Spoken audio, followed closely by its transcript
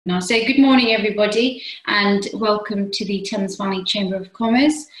So good morning everybody and welcome to the Thames Valley Chamber of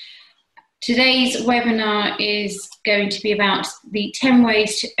Commerce. Today's webinar is going to be about the 10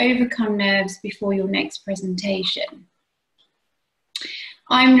 ways to overcome nerves before your next presentation.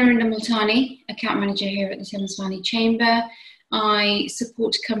 I'm Narinda Multani, account manager here at the Thames Valley Chamber. I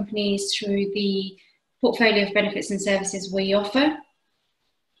support companies through the portfolio of benefits and services we offer.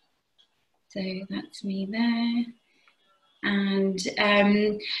 So that's me there. And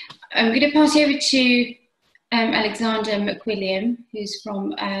I'm going to pass over to Alexander McWilliam, who's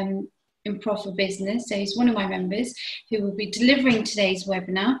from Improv for Business. So he's one of my members who will be delivering today's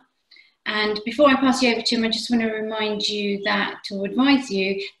webinar. And before I pass you over to him, I just want to remind you that, or advise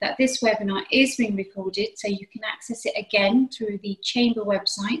you that this webinar is being recorded, so you can access it again through the Chamber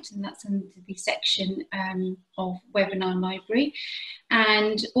website, and that's under the section of Webinar Library.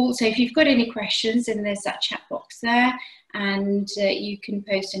 And also, if you've got any questions, then there's that chat box there, and you can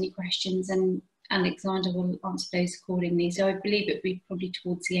post any questions and Alexander will answer those accordingly. So I believe it will be probably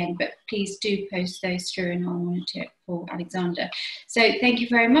towards the end, but please do post those through and I'll monitor it for Alexander. So thank you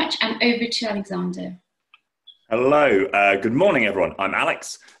very much, and over to Alexander. Hello, good morning everyone. I'm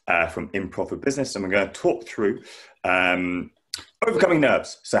Alex from Improv for Business, and we're going to talk through overcoming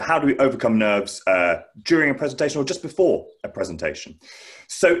nerves. So how do we overcome nerves during a presentation or just before a presentation?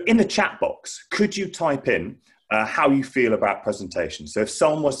 So in the chat box, could you type in how you feel about presentation? So if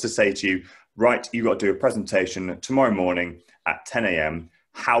someone was to say to you, right, you've got to do a presentation tomorrow morning at 10 a.m.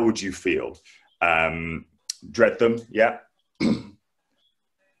 How would you feel? Dread them, yeah.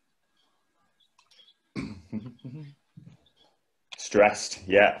 Stressed,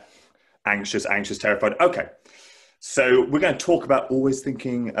 yeah. Anxious, terrified. Okay, so we're going to talk about always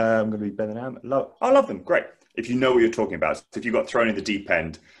thinking, I'm going to be better now. I love them, great. If you know what you're talking about. So if you got thrown in the deep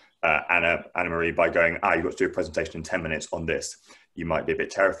end, Anna Marie, by going, you've got to do a presentation in 10 minutes on this, you might be a bit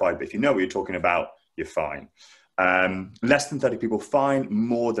terrified, but if you know what you're talking about, you're fine. Less than 30 people, fine.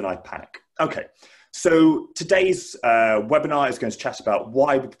 More than I panic. Okay, so today's webinar is going to chat about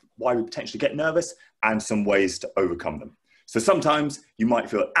why we potentially get nervous and some ways to overcome them. So sometimes you might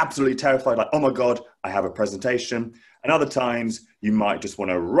feel absolutely terrified, like, oh my God, I have a presentation. And other times you might just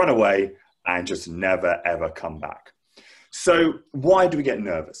want to run away and just never, ever come back. So why do we get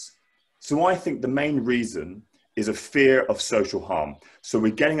nervous? So I think the main reason is a fear of social harm. So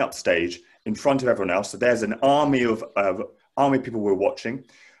we're getting up stage in front of everyone else. So there's an army of people we're watching,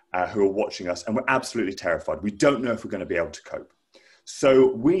 who are watching us, and we're absolutely terrified. We don't know if we're going to be able to cope.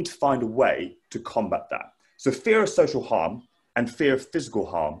 So we need to find a way to combat that. So fear of social harm and fear of physical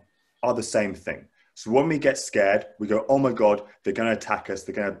harm are the same thing. So when we get scared, we go, oh my God, they're going to attack us.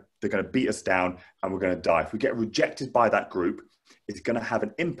 They're going to beat us down and we're going to die. If we get rejected by that group, it's going to have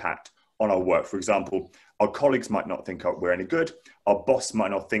an impact on our work. For example, our colleagues might not think we're any good. Our boss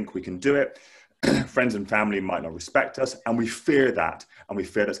might not think we can do it. Friends and family might not respect us. And we fear that. And we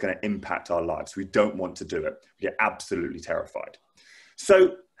fear that's going to impact our lives. We don't want to do it. We get absolutely terrified.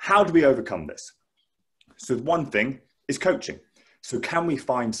 So how do we overcome this? So one thing is coaching. So can we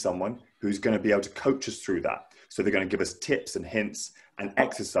find someone who's going to be able to coach us through that? So they're going to give us tips and hints and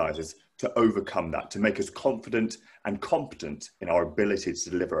exercises to overcome that, to make us confident and competent in our ability to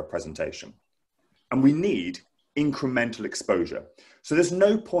deliver a presentation. And we need incremental exposure. So there's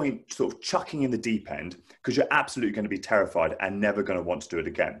no point sort of chucking in the deep end, because you're absolutely going to be terrified and never going to want to do it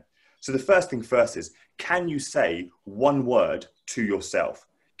again. So the first thing first is, can you say one word to yourself?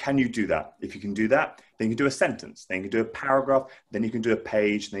 Can you do that? If you can do that, then you can do a sentence, then you can do a paragraph, then you can do a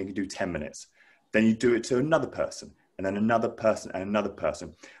page, then you can do 10 minutes. Then you do it to another person, and then another person and another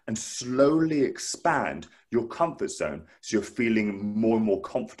person, and slowly expand your comfort zone so you're feeling more and more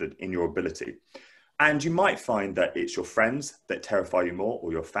confident in your ability. And you might find that it's your friends that terrify you more,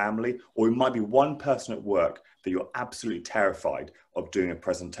 or your family, or it might be one person at work that you're absolutely terrified of doing a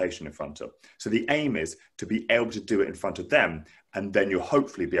presentation in front of. So the aim is to be able to do it in front of them, and then you'll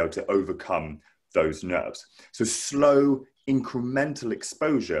hopefully be able to overcome those nerves. So slow, incremental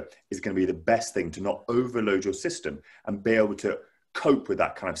exposure is going to be the best thing to not overload your system and be able to cope with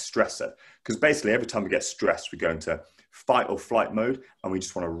that kind of stressor. Because basically every time we get stressed, we go into fight or flight mode and we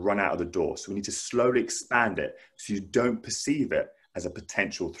just want to run out of the door. So we need to slowly expand it so you don't perceive it as a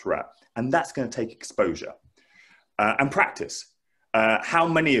potential threat. And that's going to take exposure and practice. How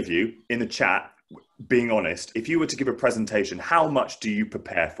many of you in the chat, being honest, if you were to give a presentation, how much do you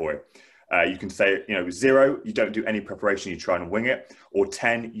prepare for it? You can say, 0, you don't do any preparation, you try and wing it, or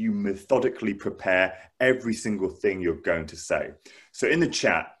 10, you methodically prepare every single thing you're going to say. So in the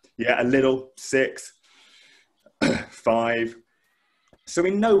chat, yeah, a little, 6, 5. So we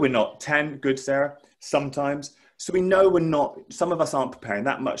know we're not 10, good Sarah, sometimes. So we know some of us aren't preparing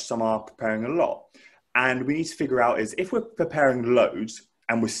that much, some are preparing a lot. And we need to figure out is if we're preparing loads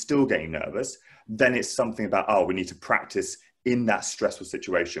and we're still getting nervous, then it's something about, oh, we need to practice in that stressful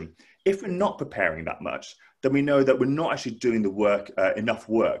situation. If we're not preparing that much, then we know that we're not actually doing the work, enough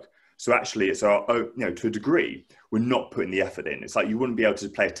work. So actually it's to a degree, we're not putting the effort in. It's like you wouldn't be able to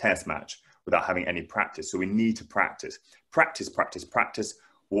play a tennis match without having any practice. So we need to practice. Practice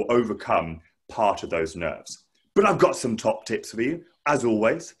will overcome part of those nerves. But I've got some top tips for you, as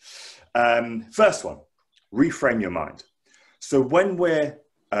always. First one, reframe your mind. So when we're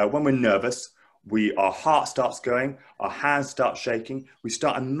nervous, our heart starts going, our hands start shaking, we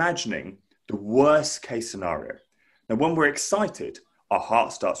start imagining the worst case scenario. Now, when we're excited, our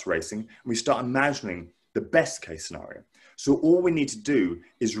heart starts racing, and we start imagining the best case scenario. So all we need to do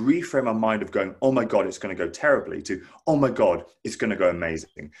is reframe our mind of going, oh my God, it's going to go terribly, to, oh my God, it's going to go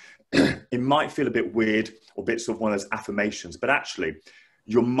amazing. It might feel a bit weird or a bit sort of one of those affirmations, but actually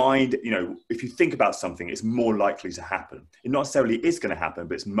your mind, if you think about something, it's more likely to happen. It not necessarily is going to happen,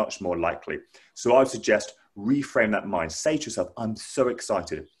 but it's much more likely. So I would suggest reframe that mind. Say to yourself, I'm so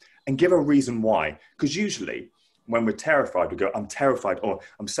excited, and give a reason why. Because usually when we're terrified, we go, I'm terrified, or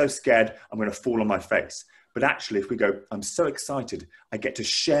I'm so scared, I'm going to fall on my face. But actually, if we go, I'm so excited, I get to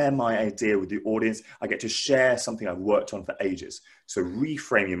share my idea with the audience. I get to share something I've worked on for ages. So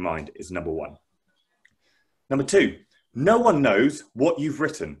reframe your mind is number one. Number two, no one knows what you've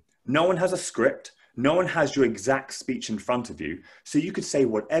written. No one has a script. No one has your exact speech in front of you. So you could say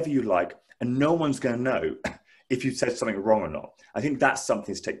whatever you like, and no one's going to know if you've said something wrong or not. I think that's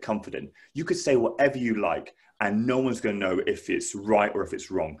something to take comfort in. You could say whatever you like, and no one's going to know if it's right or if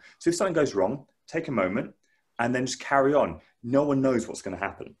it's wrong. So if something goes wrong, take a moment, and then just carry on. No one knows what's going to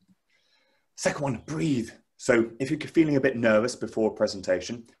happen. Second one, breathe. So if you're feeling a bit nervous before a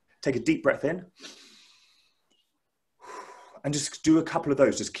presentation, take a deep breath in and just do a couple of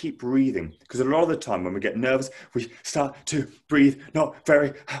those. Just keep breathing. Because a lot of the time when we get nervous, we start to breathe not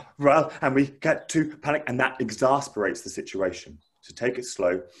very well and we get to panic, and that exasperates the situation. So take it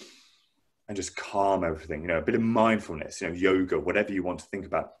slow and just calm everything. A bit of mindfulness, yoga, whatever you want to think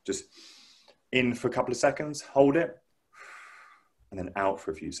about. Just in for a couple of seconds, hold it, and then out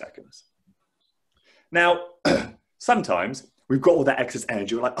for a few seconds. Now, sometimes we've got all that excess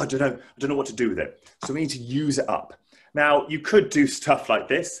energy. We're like, I don't know what to do with it. So we need to use it up. Now, you could do stuff like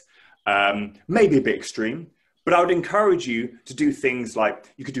this, maybe a bit extreme, but I would encourage you to do things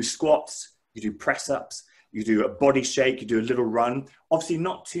like you could do squats, you could do press-ups, you do a body shake, you do a little run. Obviously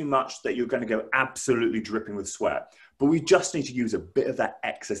not too much that you're going to go absolutely dripping with sweat, but we just need to use a bit of that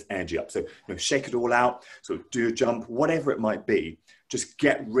excess energy up. So, shake it all out, so do a jump, whatever it might be, just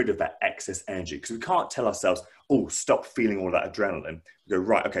get rid of that excess energy, because we can't tell ourselves, oh, stop feeling all that adrenaline. We go,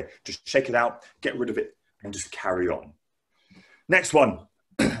 right, okay, just shake it out, get rid of it, and just carry on. Next one,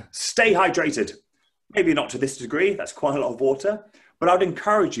 stay hydrated. Maybe not to this degree, that's quite a lot of water, but I would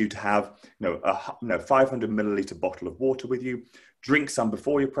encourage you to have a 500 milliliter bottle of water with you. Drink some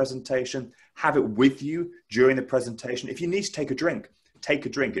before your presentation, have it with you during the presentation. If you need to take a drink, take a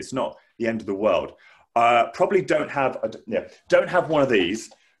drink. It's not the end of the world. Probably don't have one of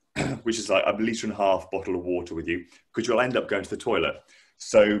these, which is like a litre and a half bottle of water with you, because you'll end up going to the toilet.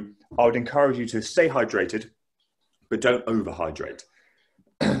 So I would encourage you to stay hydrated, but don't overhydrate.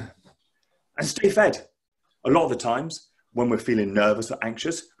 And stay fed. A lot of the times when we're feeling nervous or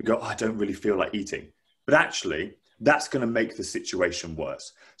anxious, we go, oh, I don't really feel like eating. But actually, that's going to make the situation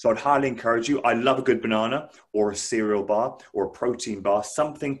worse. So I'd highly encourage you. I love a good banana or a cereal bar or a protein bar,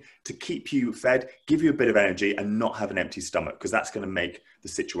 something to keep you fed, give you a bit of energy and not have an empty stomach, because that's going to make the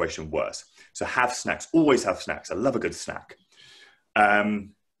situation worse. So have snacks, always have snacks. I love a good snack.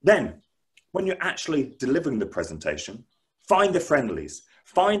 Then when you're actually delivering the presentation, find the friendlies,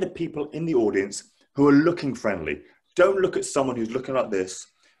 find the people in the audience who are looking friendly. Don't look at someone who's looking like this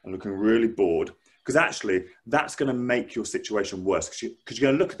and looking really bored, because actually that's going to make your situation worse, because you're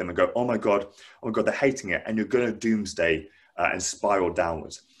going to look at them and go, oh my God, they're hating it. And you're going to doomsday and spiral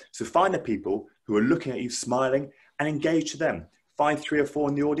downwards. So find the people who are looking at you, smiling, and engage to them. Find 3 or 4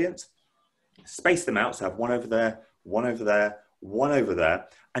 in the audience, space them out. So have one over there, one over there, one over there,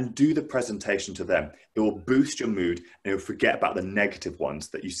 and do the presentation to them. It will boost your mood and you'll forget about the negative ones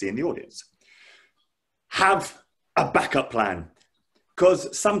that you see in the audience. Have a backup plan,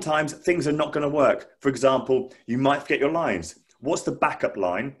 because sometimes things are not going to work. For example, you might forget your lines. What's the backup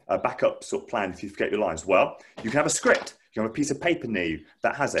line, a backup sort of plan if you forget your lines? Well, you can have a script. You can have a piece of paper near you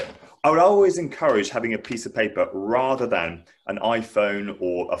that has it. I would always encourage having a piece of paper rather than an iPhone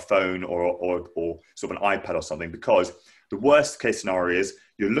or a phone or sort of an iPad or something, because The worst case scenario is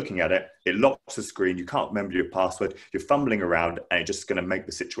you're looking at it, it locks the screen, you can't remember your password, you're fumbling around, and it's just going to make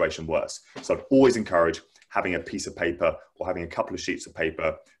the situation worse. So I'd always encourage having a piece of paper or having a couple of sheets of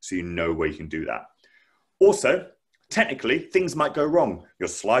paper so you know where you can do that. Also, technically, things might go wrong. Your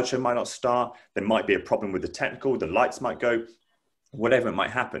slideshow might not start. There might be a problem with the technical, the lights might go, whatever it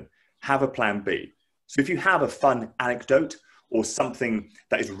might happen. Have a plan B. So if you have a fun anecdote or something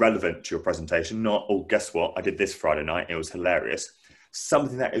that is relevant to your presentation, not, oh, guess what, I did this Friday night, it was hilarious.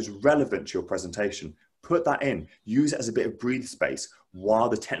 Something that is relevant to your presentation, put that in. Use it as a bit of breathe space while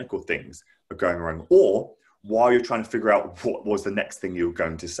the technical things are going wrong, or while you're trying to figure out what was the next thing you were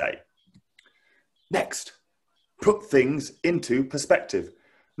going to say. Next, put things into perspective.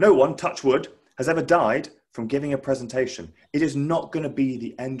 No one, touch wood, has ever died from giving a presentation. It is not going to be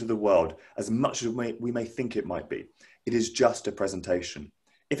the end of the world as much as we may think it might be. It is just a presentation.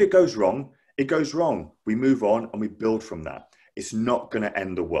 If it goes wrong, it goes wrong. We move on and we build from that. It's not going to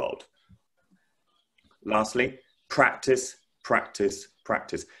end the world. Lastly, practice, practice,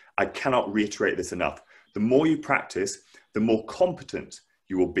 practice. I cannot reiterate this enough. The more you practice, the more competent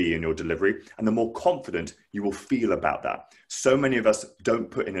you will be in your delivery and the more confident you will feel about that. So many of us don't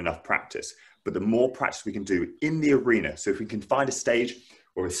put in enough practice, but the more practice we can do in the arena, so if we can find a stage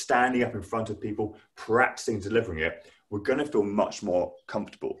where we're standing up in front of people, practicing delivering it, we're going to feel much more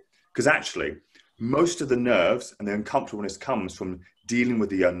comfortable. Because actually, most of the nerves and the uncomfortableness comes from dealing with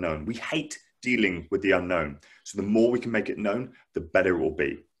the unknown. We hate dealing with the unknown. So the more we can make it known, the better it will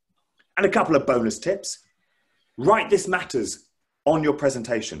be. And a couple of bonus tips. Write "this matters" on your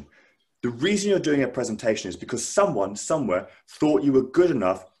presentation. The reason you're doing a presentation is because someone somewhere thought you were good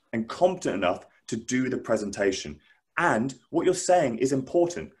enough and competent enough to do the presentation. And what you're saying is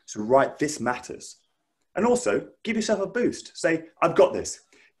important. So write "this matters." And also give yourself a boost. Say, I've got this.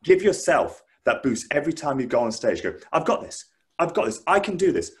 Give yourself that boost every time you go on stage. Go, I've got this. I've got this. I can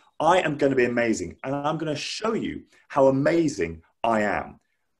do this. I am going to be amazing. And I'm going to show you how amazing I am.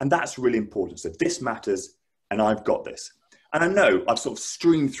 And that's really important. So this matters and I've got this. And I know I've sort of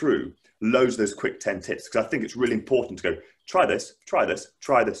streamed through loads of those quick 10 tips because I think it's really important to go, try this, try this,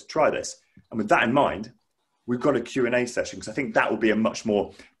 try this, try this. And with that in mind, we've got a Q&A session because I think that will be a much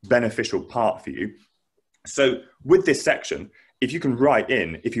more beneficial part for you. So with this section, if you can write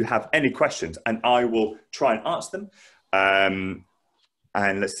in, if you have any questions, and I will try and answer them.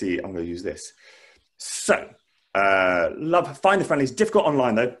 And let's see, I'm going to use this. So, find the friendlies. Difficult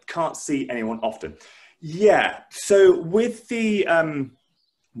online though. Can't see anyone often. Yeah. So with the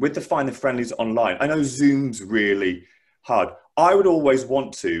find the friendlies online, I know Zoom's really hard. I would always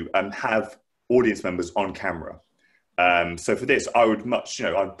want to have audience members on camera. So for this, I would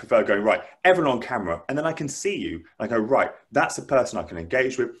I'd prefer going, right, everyone on camera, and then I can see you. I go, right, that's a person I can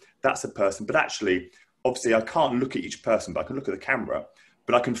engage with. That's a person. But actually, obviously, I can't look at each person, but I can look at the camera.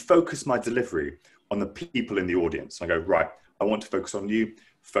 But I can focus my delivery on the people in the audience. I go, right, I want to focus on you,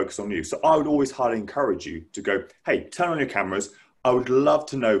 focus on you. So I would always highly encourage you to go, hey, turn on your cameras. I would love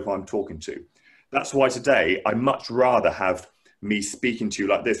to know who I'm talking to. That's why today, I much rather have me speaking to you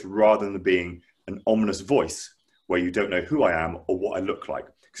like this rather than being an ominous voice where you don't know who I am or what I look like,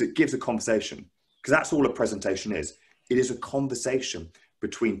 because it gives a conversation, because that's all a presentation is. It is a conversation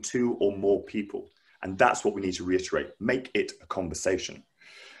between two or more people. And that's what we need to reiterate. Make it a conversation.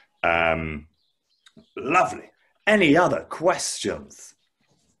 Lovely. Any other questions?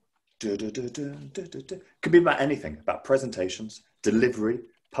 Could be about anything, about presentations, delivery,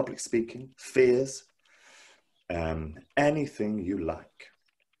 public speaking, fears, anything you like.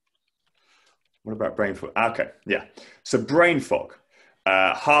 What about brain fog? Okay, yeah. So brain fog,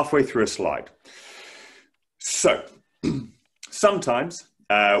 halfway through a slide. So sometimes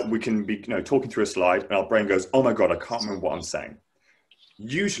we can be talking through a slide and our brain goes, oh my God, I can't remember what I'm saying.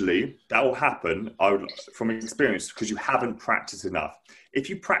 Usually that will happen, from experience, because you haven't practiced enough. If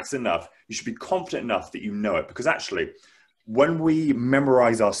you practice enough, you should be confident enough that you know it, because actually when we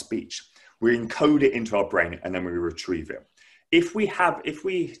memorize our speech, we encode it into our brain and then we retrieve it. If it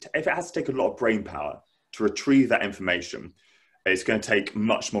has to take a lot of brain power to retrieve that information, it's going to take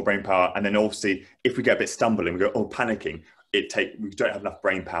much more brain power. And then obviously, if we get a bit stumbling, we go, oh, panicking, we don't have enough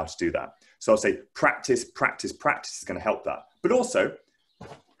brain power to do that. So I'll say practice, practice, practice is going to help that. But also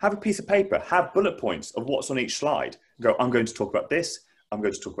have a piece of paper, have bullet points of what's on each slide. Go, I'm going to talk about this. I'm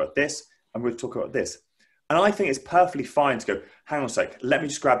going to talk about this. I'm going to talk about this. And I think it's perfectly fine to go, hang on a sec, let me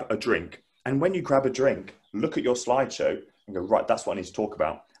just grab a drink. And when you grab a drink, look at your slideshow and go, right, that's what I need to talk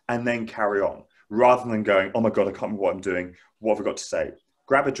about. And then carry on, rather than going, oh my God, I can't remember what I'm doing. What have I got to say?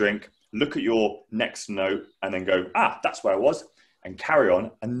 Grab a drink, look at your next note, and then go, that's where I was, and carry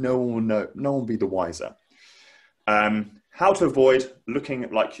on, and no one will know, no one will be the wiser. How to avoid looking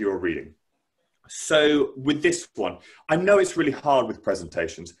like you're reading. So with this one, I know it's really hard with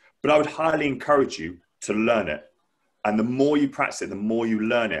presentations, but I would highly encourage you to learn it. And the more you practice it, the more you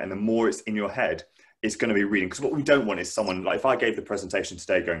learn it, and the more it's in your head, it's going to be reading. Because what we don't want is someone, like if I gave the presentation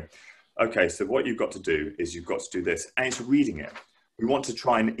today going, okay, so what you've got to do is you've got to do this, and it's reading it. We want to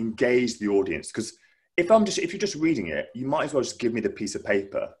try and engage the audience, because if you're just reading it, you might as well just give me the piece of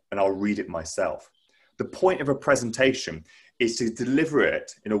paper and I'll read it myself. The point of a presentation is to deliver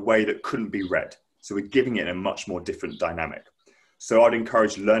it in a way that couldn't be read. So we're giving it a much more different dynamic. So I'd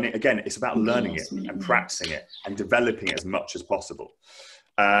encourage learning. Again, it's about learning it and practicing it and developing it as much as possible.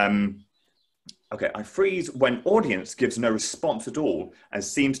 Okay, I freeze when audience gives no response at all and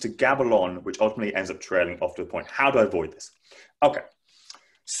seems to gabble on, which ultimately ends up trailing off to the point. How do I avoid this? Okay,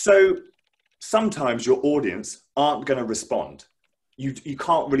 so sometimes your audience aren't going to respond. You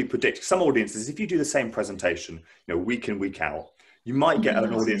can't really predict. Some audiences, if you do the same presentation, week in, week out, you might get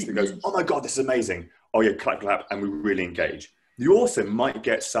an audience that goes, oh my God, this is amazing. Oh yeah, clap, clap, and we really engage. You also might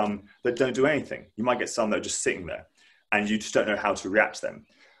get some that don't do anything. You might get some that are just sitting there and you just don't know how to react to them.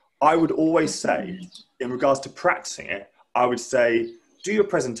 I would always say, in regards to practicing it, I would say, do your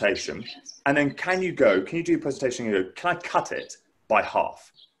presentation, and then can you do your presentation and go, can I cut it by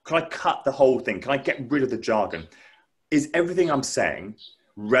half? Can I cut the whole thing? Can I get rid of the jargon? Is everything I'm saying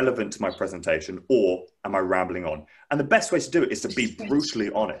relevant to my presentation, or am I rambling on? And the best way to do it is to be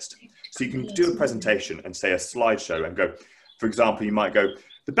brutally honest. So you can do a presentation and say a slideshow and go, for example, you might go,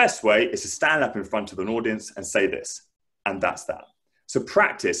 the best way is to stand up in front of an audience and say this, and that's that. So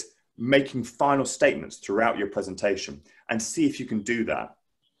practice making final statements throughout your presentation and see if you can do that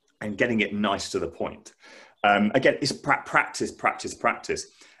and getting it nice to the point. Again, it's practice, practice, practice.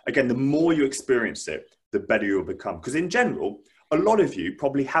 Again, the more you experience it, the better you'll become. Because in general, a lot of you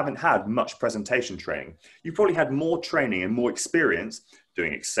probably haven't had much presentation training. You've probably had more training and more experience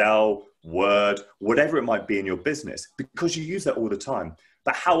doing Excel, Word, whatever it might be in your business, because you use that all the time.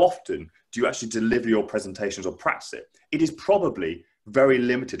 But how often do you actually deliver your presentations or practice it? It is probably very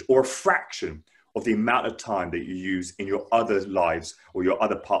limited, or a fraction of the amount of time that you use in your other lives or your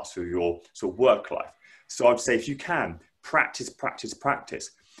other parts of your sort of work life. So I'd say if you can, practice, practice,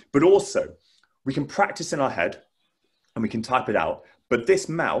 practice. But also, we can practice in our head and we can type it out. But this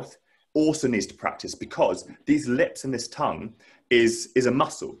mouth also needs to practice, because these lips and this tongue is a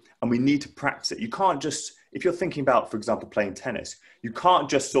muscle, and we need to practice it. You can't just, if you're thinking about, for example, playing tennis, you can't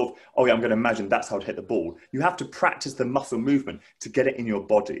just sort of, oh yeah, I'm going to imagine that's how to hit the ball. You have to practice the muscle movement to get it in your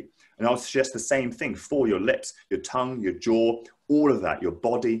body. And I'll suggest the same thing for your lips, your tongue, your jaw, all of that, your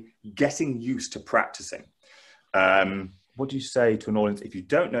body, getting used to practicing. What do you say to an audience if you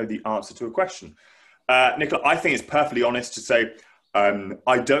don't know the answer to a question? Nicola, I think it's perfectly honest to say,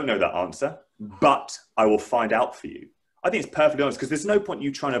 I don't know that answer, but I will find out for you. I think it's perfectly honest, because there's no point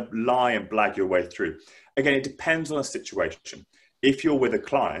you trying to lie and blag your way through. Again, it depends on a situation. If you're with a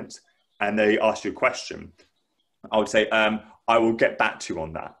client and they ask you a question, I would say, I will get back to you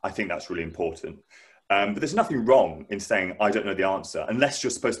on that. I think that's really important. But there's nothing wrong in saying, I don't know the answer, unless you're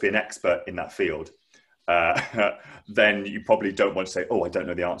supposed to be an expert in that field. Then you probably don't want to say, oh, I don't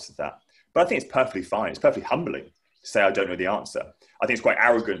know the answer to that. But I think it's perfectly fine. It's perfectly humbling to say, I don't know the answer. I think it's quite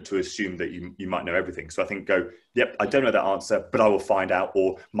arrogant to assume that you might know everything. So I think go, yep, I don't know that answer, but I will find out,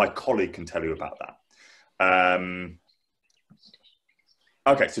 or my colleague can tell you about that.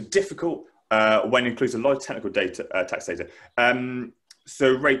 Okay, so difficult when it includes a lot of technical data, text data.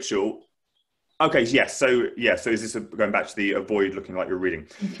 So Rachel, okay, yes. So is this going back to the avoid looking like you're reading?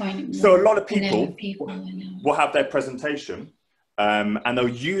 So a lot of people will have their presentation and they'll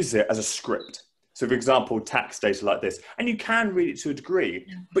use it as a script. So for example, tax data like this, and you can read it to a degree,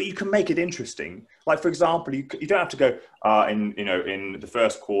 but you can make it interesting. Like for example, you don't have to go, in the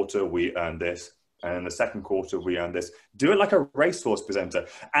first quarter, we earned this. And in the second quarter, we earned this. Do it like a racehorse presenter.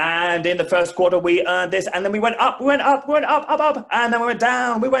 And in the first quarter, we earned this. And then we went up, we went up, we went up, up, up. And then we went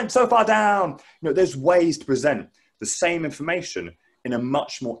down. We went so far down. There's ways to present the same information in a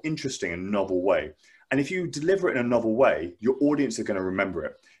much more interesting and novel way. And if you deliver it in a novel way, your audience are going to remember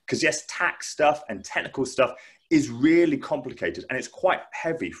it. Because yes, tax stuff and technical stuff is really complicated. And it's quite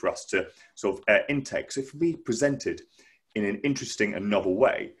heavy for us to sort of intake. So if we present it in an interesting and novel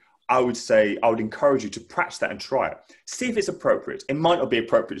way, I would encourage you to practice that and try it. See if it's appropriate. It might not be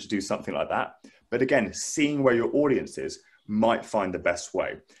appropriate to do something like that. But again, seeing where your audience is might find the best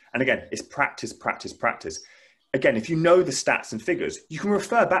way. And again, it's practice, practice, practice. Again, if you know the stats and figures, you can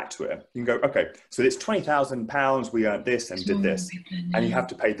refer back to it. You can go, okay, so it's £20,000, we earned this and did this. And you have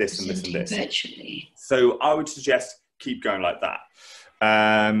to pay this and this and this. Virtually. So I would suggest keep going like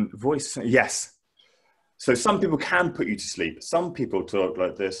that. Voice, yes. So some people can put you to sleep. Some people talk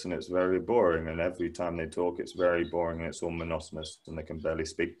like this and it's very boring. And every time they talk, it's very boring and it's all monotonous and they can barely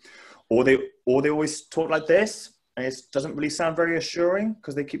speak. Or they always talk like this and it doesn't really sound very assuring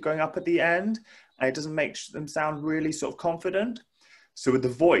because they keep going up at the end and it doesn't make them sound really sort of confident. So with the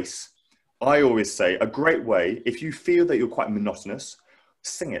voice, I always say a great way, if you feel that you're quite monotonous,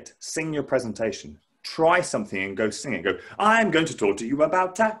 sing it, sing your presentation. Try something and go sing it. Go, I'm going to talk to you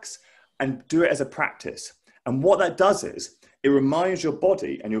about tax, and do it as a practice. And what that does is it reminds your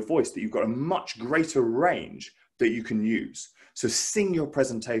body and your voice that you've got a much greater range that you can use. So sing your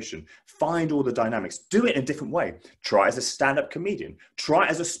presentation, find all the dynamics, do it in a different way. Try as a stand-up comedian, try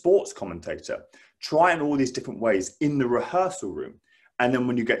as a sports commentator, try in all these different ways in the rehearsal room. And then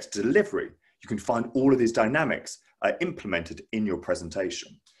when you get to delivery, you can find all of these dynamics implemented in your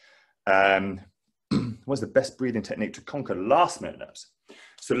presentation. What's the best breathing technique to conquer last minute nerves?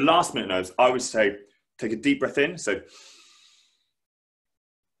 So last minute nerves, I would say, take a deep breath in. So,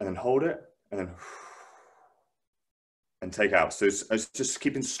 and then hold it, and then, and take out. So it's just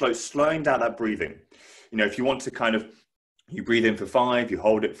keeping slowing down that breathing. You know, if you want to kind of, you breathe in for 5, you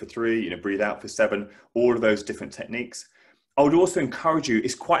hold it for 3, you know, breathe out for 7, all of those different techniques. I would also encourage you,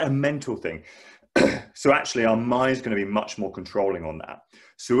 it's quite a mental thing. So actually our mind is going to be much more controlling on that.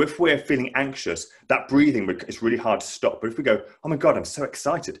 So if we're feeling anxious, that breathing, it's really hard to stop. But if we go, oh my God, I'm so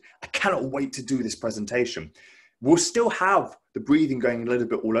excited. I cannot wait to do this presentation. We'll still have the breathing going a little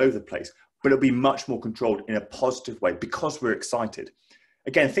bit all over the place, but it'll be much more controlled in a positive way because we're excited.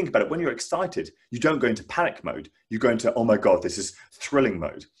 Again, think about it. When you're excited, you don't go into panic mode. You go into, oh my God, this is thrilling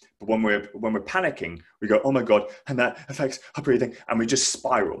mode. But when we're panicking, we go, oh my God, and that affects our breathing, and we just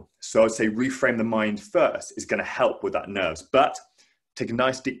spiral. So I'd say reframe the mind first is going to help with that nerves. But take a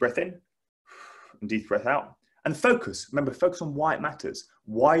nice deep breath in and deep breath out. And focus. Remember, focus on why it matters.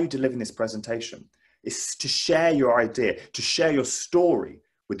 Why are you delivering this presentation? It's to share your idea, to share your story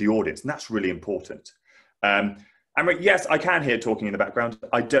with the audience. And that's really important. And yes, I can hear talking in the background.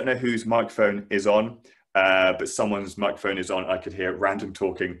 I don't know whose microphone is on, but someone's microphone is on. I could hear random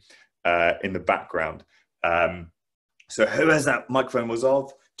talking in the background. So whoever that microphone was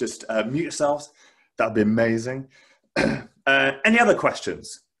of, just mute yourselves. That'd be amazing. Any other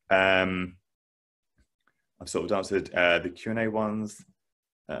questions? I've sort of answered the Q&A ones.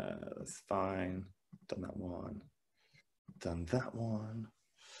 That's fine. Done that one. Done that one.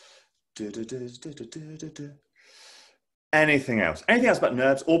 Anything else? Anything else about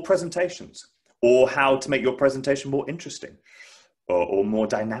nerves or presentations? Or how to make your presentation more interesting or more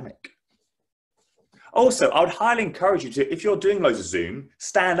dynamic? Also, I would highly encourage you to, if you're doing loads of Zoom,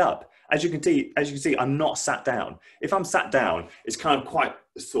 stand up. As you can see, I'm not sat down. If I'm sat down, it's kind of quite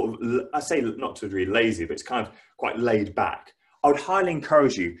sort of, I say not to be lazy, but it's kind of quite laid back. I would highly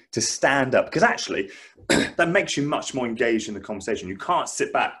encourage you to stand up because actually that makes you much more engaged in the conversation. You can't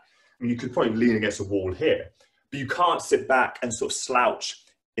sit back. I mean, you could probably lean against a wall here, but you can't sit back and sort of slouch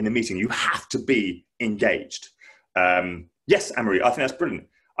in the meeting. You have to be engaged. Yes, Anne-Marie, I think that's brilliant.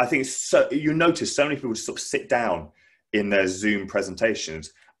 I think so. You notice so many people just sort of sit down in their Zoom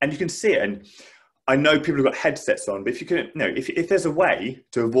presentations, and you can see it. And I know people have got headsets on, but if you can, you know, if there's a way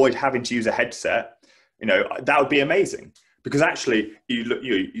to avoid having to use a headset, you know, that would be amazing. Because actually,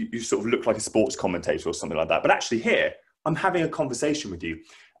 you sort of look like a sports commentator or something like that. But actually, here I'm having a conversation with you,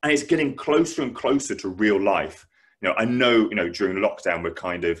 and it's getting closer and closer to real life. You know, I know, you know, during lockdown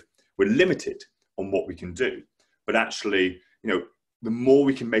we're limited on what we can do, but actually, you know, the more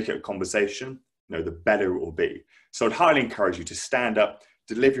we can make it a conversation, you know, the better it will be. So I'd highly encourage you to stand up,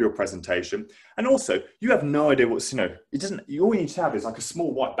 deliver your presentation, and also you have no idea what's, you know, all you need to have is like a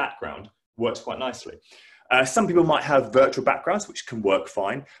small white background, works quite nicely. Some people might have virtual backgrounds, which can work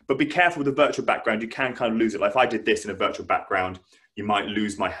fine, but be careful with the virtual background. You can kind of lose it. Like if I did this in a virtual background, you might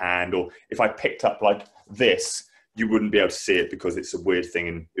lose my hand, or if I picked up like this, you wouldn't be able to see it because it's a weird thing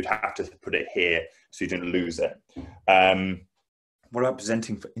and you'd have to put it here so you didn't lose it. What about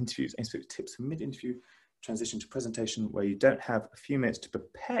presenting for interviews? Any specific tips for mid-interview transition to presentation where you don't have a few minutes to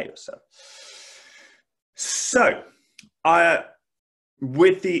prepare yourself? So,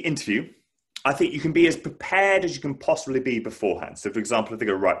 with the interview, I think you can be as prepared as you can possibly be beforehand. So for example, if they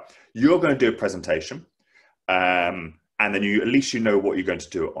go, right, you're going to do a presentation, and then at least you know what you're going to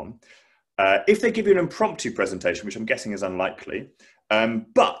do it on. If they give you an impromptu presentation, which I'm guessing is unlikely,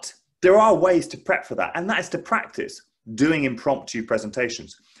 but there are ways to prep for that, and that is to practice doing impromptu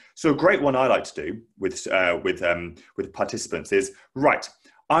presentations. So a great one I like to do with participants is, right,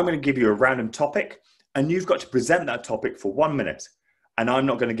 I'm going to give you a random topic, and you've got to present that topic for 1 minute. And I'm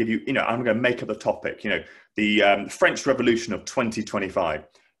not going to give you, you know, I'm going to make up the topic, you know, the French Revolution of 2025.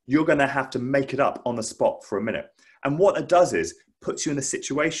 you're going to have to make it up on the spot for a minute. And what it does is puts you in a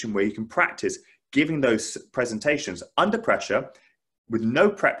situation where you can practice giving those presentations under pressure with no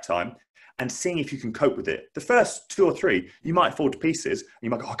prep time and seeing if you can cope with it. The first 2 or 3, you might fall to pieces and you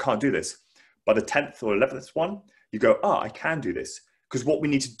might go, oh, I can't do this. By the 10th or 11th one, you go, oh, I can do this. Because what we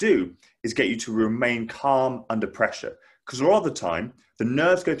need to do is get you to remain calm under pressure. Because a lot of the time, the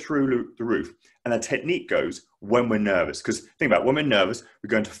nerves go through the roof and the technique goes when we're nervous. Because think about it, when we're nervous, we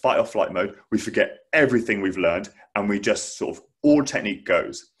go into fight or flight mode, we forget everything we've learned and we just sort of, all technique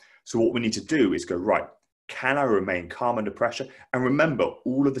goes. So what we need to do is go, right, can I remain calm under pressure? And remember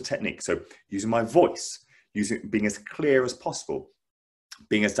all of the techniques. So using my voice, being as clear as possible,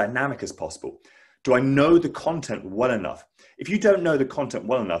 being as dynamic as possible. Do I know the content well enough? If you don't know the content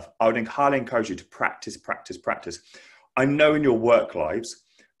well enough, I would highly encourage you to practice, practice, practice. I know in your work lives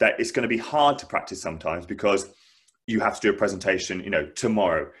that it's going to be hard to practice sometimes because you have to do a presentation,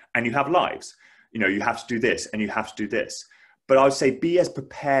 tomorrow, and you have lives. You have to do this and you have to do this. But I would say be as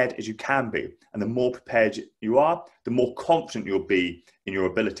prepared as you can be. And the more prepared you are, the more confident you'll be in your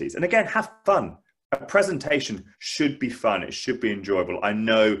abilities. And again, have fun. A presentation should be fun. It should be enjoyable. I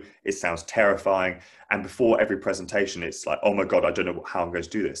know it sounds terrifying. And before every presentation, it's like, oh my God, I don't know how I'm going to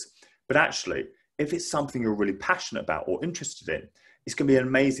do this. But actually, if it's something you're really passionate about or interested in, it's going to be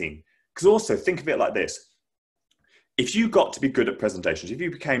amazing. Because also think of it like this. If you got to be good at presentations, if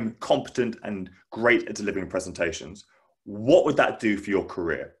you became competent and great at delivering presentations, what would that do for your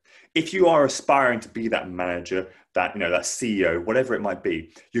career? If you are aspiring to be that manager, that CEO, whatever it might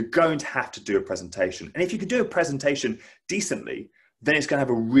be, you're going to have to do a presentation. And if you can do a presentation decently, then it's going to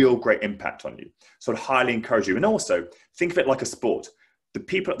have a real great impact on you. So I'd highly encourage you. And also think of it like a sport. The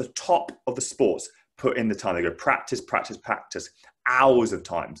people at the top of the sports put in the time. They go practice, practice, practice, hours of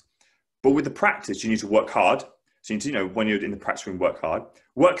times. But with the practice, you need to work hard. So you need to, when you're in the practice room, work hard,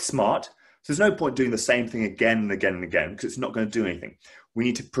 work smart. So there's no point doing the same thing again and again and again because it's not going to do anything. We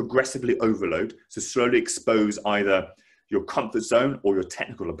need to progressively overload, so slowly expose either your comfort zone or your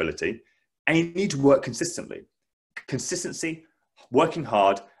technical ability, and you need to work consistently. Consistency, working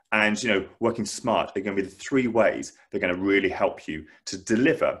hard, and working smart are going to be the 3 ways they're going to really help you to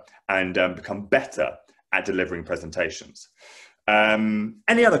deliver and become better at delivering presentations.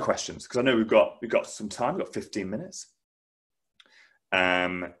 Any other questions? Because I know we've got some time. We've got 15 minutes.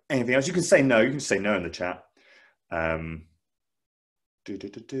 Anything else? You can say no. You can say no in the chat. There's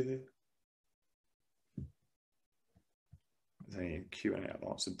any Q&A. I've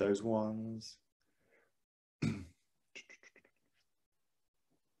answered those ones.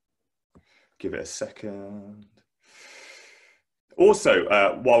 Give it a second.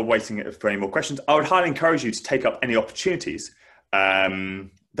 Also, while waiting for any more questions, I would highly encourage you to take up any opportunities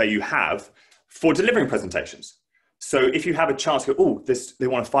that you have for delivering presentations. So if you have a chance to go, they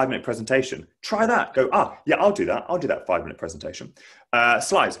want a 5-minute presentation, try that. Go, yeah, I'll do that. I'll do that 5-minute presentation.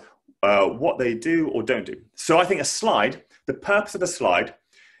 Slides, what they do or don't do. So I think a slide, the purpose of a slide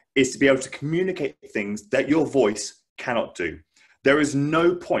is to be able to communicate things that your voice cannot do. There is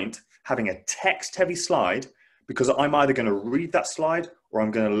no point having a text-heavy slide because I'm either going to read that slide or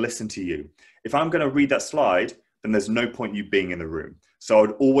I'm going to listen to you. If I'm going to read that slide, then there's no point you being in the room. So I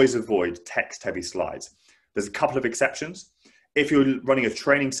would always avoid text-heavy slides. There's a couple of exceptions. If you're running a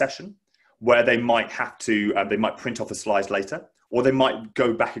training session where they might have to, they might print off the slides later, or they might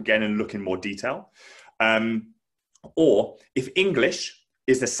go back again and look in more detail. Or if English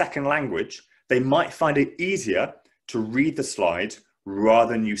is the second language, they might find it easier to read the slide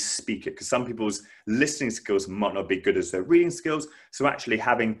rather than you speak it, because some people's listening skills might not be good as their reading skills. So actually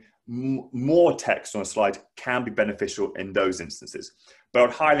having more text on a slide can be beneficial in those instances. But I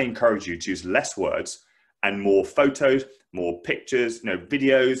would highly encourage you to use less words and more photos, more pictures,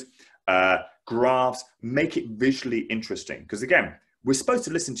 videos, graphs. Make it visually interesting. Because again, we're supposed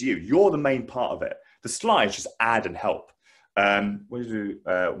to listen to you. You're the main part of it. The slides just add and help. What do you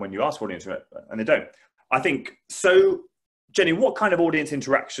do when you ask audience and they don't? I think so. Jenny, what kind of audience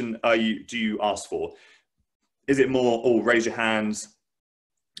interaction do you ask for? Is it more, raise your hands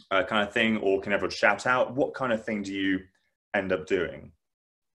kind of thing, or can everyone shout out? What kind of thing do you end up doing?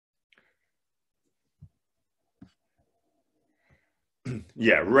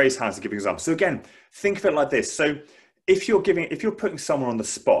 Yeah, raise hands to give an example. So again, think of it like this. So if you're putting someone on the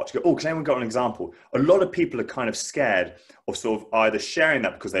spot, you go, can anyone got an example? A lot of people are kind of scared of sort of either sharing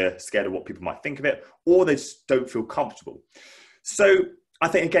that because they're scared of what people might think of it, or they just don't feel comfortable. So I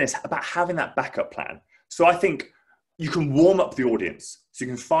think, again, it's about having that backup plan. So I think you can warm up the audience. So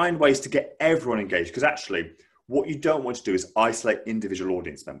you can find ways to get everyone engaged, because actually what you don't want to do is isolate individual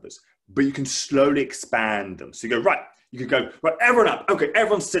audience members, but you can slowly expand them. So you go, right, You could go, right, everyone up. Okay,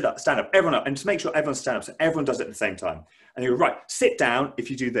 everyone stand up, everyone up. And just make sure everyone stand up so everyone does it at the same time. And you go, right, sit down if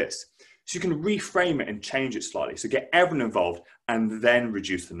you do this. So you can reframe it and change it slightly. So get everyone involved and then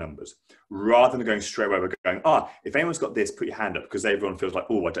reduce the numbers. Rather than going straight away, we're going, if anyone's got this, put your hand up, because everyone feels like,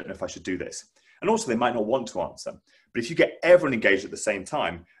 oh, I don't know if I should do this. And also they might not want to answer. But if you get everyone engaged at the same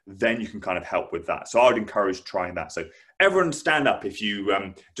time, then you can kind of help with that. So I would encourage trying that. So everyone stand up if you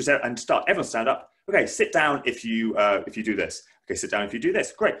everyone stand up. Okay, sit down if you do this. Okay, sit down if you do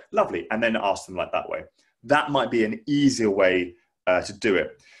this. Great, lovely. And then ask them like that way. That might be an easier way to do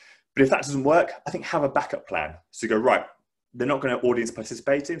it. But if that doesn't work, I think have a backup plan. So you go, right, they're not going to audience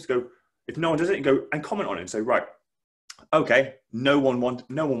participating. So go, if no one does it, you go and comment on it and say, right, okay, no one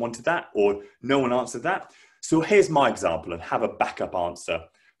wanted that, or no one answered that. So here's my example, and have a backup answer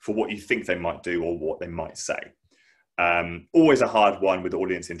for what you think they might do or what they might say. Always a hard one with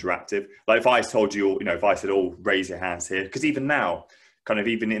audience interactive. Like if I told you, if I said, oh, raise your hands here, because even now, kind of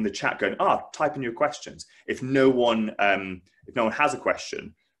even in the chat going, type in your questions. If no one has a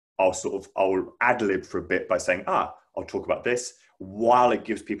question, I'll ad-lib for a bit by saying, I'll talk about this, while it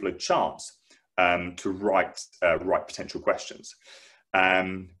gives people a chance to write potential questions. But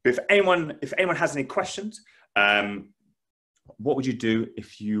if anyone has any questions, what would you do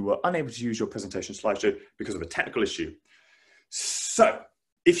if you were unable to use your presentation slideshow because of a technical issue? So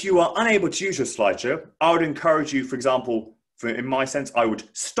if you are unable to use your slideshow, I would encourage you, for example, in my sense, I would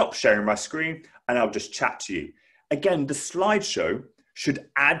stop sharing my screen and I'll just chat to you. Again, the slideshow should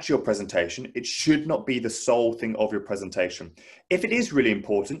add to your presentation. It should not be the sole thing of your presentation. If it is really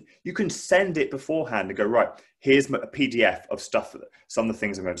important, you can send it beforehand and go, right, here's a PDF of stuff, some of the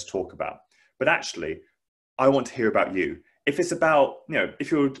things I'm going to talk about. But actually, I want to hear about you. If it's about, if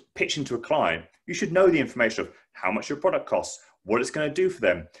you're pitching to a client, you should know the information of how much your product costs, what it's going to do for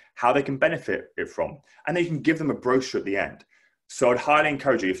them, how they can benefit it from, and then you can give them a brochure at the end. So I'd highly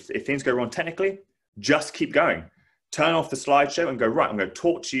encourage you, if things go wrong technically, just keep going. Turn off the slideshow and go, right, I'm going to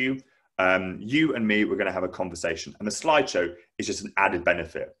talk to you. You and me, we're going to have a conversation. And the slideshow is just an added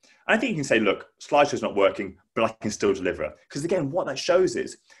benefit. And I think you can say, look, slideshow's not working, but I can still deliver. Because again, what that shows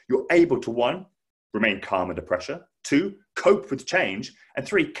is you're able to, 1, remain calm under pressure, 2, cope with change, and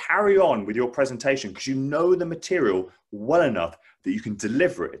 3, carry on with your presentation because you know the material well enough that you can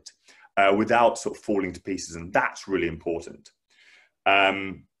deliver it without sort of falling to pieces. And that's really important.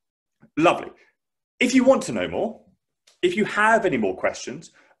 Lovely. If you want to know more, if you have any more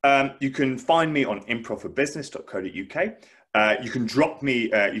questions, you can find me on improforbusiness.co.uk. You can drop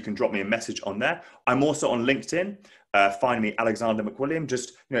me a message on there. I'm also on LinkedIn. Find me Alexander McWilliam.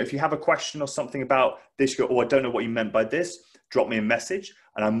 Just if you have a question or something about this, you go, I don't know what you meant by this. Drop me a message,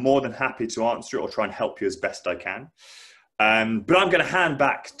 and I'm more than happy to answer it or try and help you as best I can. But I'm going to hand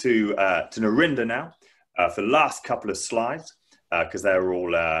back to Narinda now for the last couple of slides because they're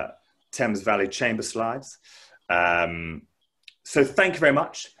all Thames Valley Chamber slides. So thank you very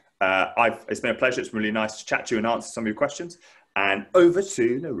much. It's been a pleasure. It's really nice to chat to you and answer some of your questions. And over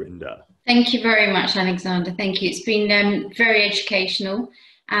to Narinda. Thank you very much, Alexander. Thank you. It's been very educational,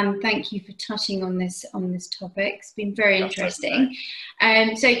 and thank you for touching on this topic. It's been very interesting.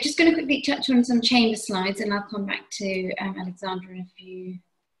 So just going to quickly touch on some chamber slides, and I'll come back to Alexander in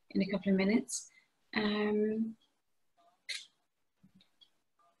a couple of minutes.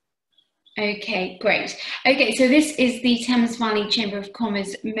 Okay, great. Okay, so this is the Thames Valley Chamber of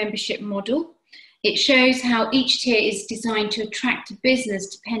Commerce membership model. It shows how each tier is designed to attract a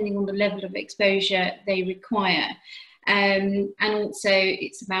business depending on the level of exposure they require. And also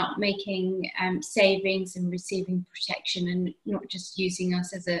it's about making savings and receiving protection and not just using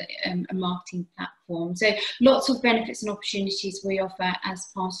us as a marketing platform. So lots of benefits and opportunities we offer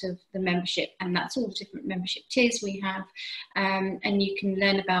as part of the membership, and that's all the different membership tiers we have. And you can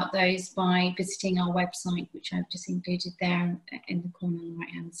learn about those by visiting our website, which I've just included there in the corner on the right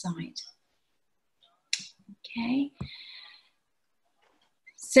hand side. Okay.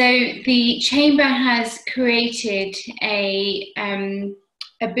 So the Chamber has created a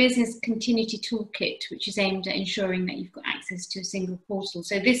business continuity toolkit, which is aimed at ensuring that you've got access to a single portal.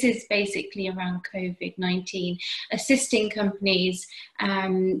 So this is basically around COVID-19, assisting companies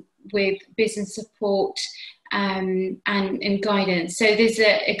with business support and guidance. So there's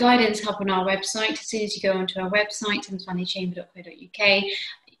a guidance hub on our website. As soon as you go onto our website, thamesvalleychamber.co.uk,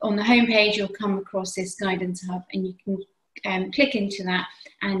 on the homepage, you'll come across this guidance hub, and you can click into that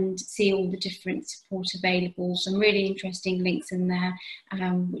and see all the different support available. Some really interesting links in there,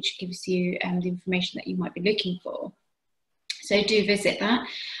 which gives you the information that you might be looking for. So do visit that.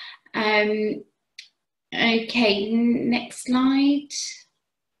 Okay, next slide.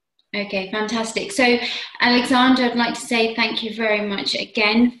 Okay, fantastic. So, Alexander, I'd like to say thank you very much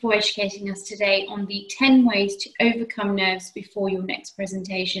again for educating us today on the 10 ways to overcome nerves before your next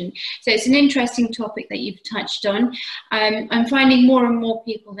presentation. So it's an interesting topic that you've touched on. I'm finding more and more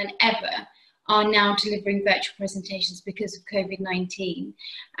people than ever are now delivering virtual presentations because of COVID-19.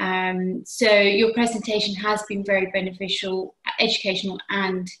 So your presentation has been very beneficial, educational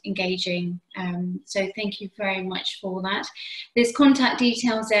and engaging. So thank you very much for that. There's contact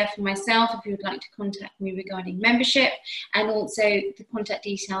details there for myself if you would like to contact me regarding membership, and also the contact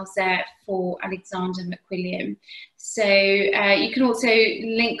details there for Alexander McWilliam. So you can also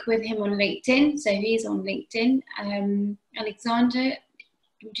link with him on LinkedIn. So he's on LinkedIn. Alexander,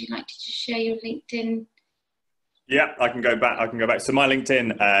 would you like to just share your LinkedIn? Yeah, I can go back. So my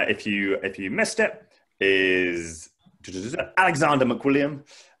LinkedIn, if you missed it, is Alexander McWilliam,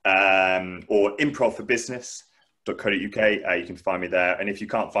 or improforbusiness.co.uk. You can find me there. And if you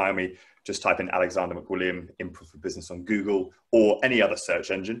can't find me, just type in Alexander McWilliam, Improv for Business on Google or any other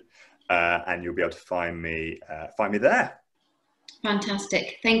search engine, and you'll be able to find me there.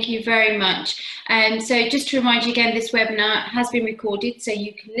 Fantastic. Thank you very much. So just to remind you again, this webinar has been recorded, so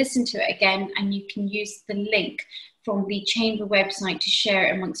you can listen to it again, and you can use the link from the Chamber website to share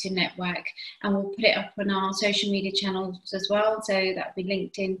it amongst your network. And we'll put it up on our social media channels as well. So that'll be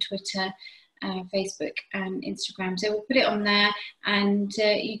LinkedIn, Twitter, Facebook and Instagram. So we'll put it on there, and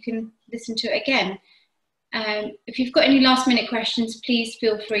you can listen to it again. If you've got any last minute questions, please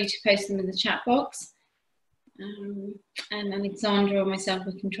feel free to post them in the chat box. And Alexandra or myself,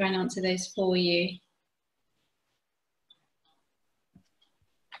 we can try and answer those for you.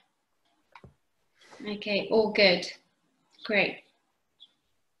 Okay, all good. Great.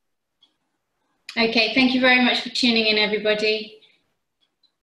 Okay, thank you very much for tuning in, everybody.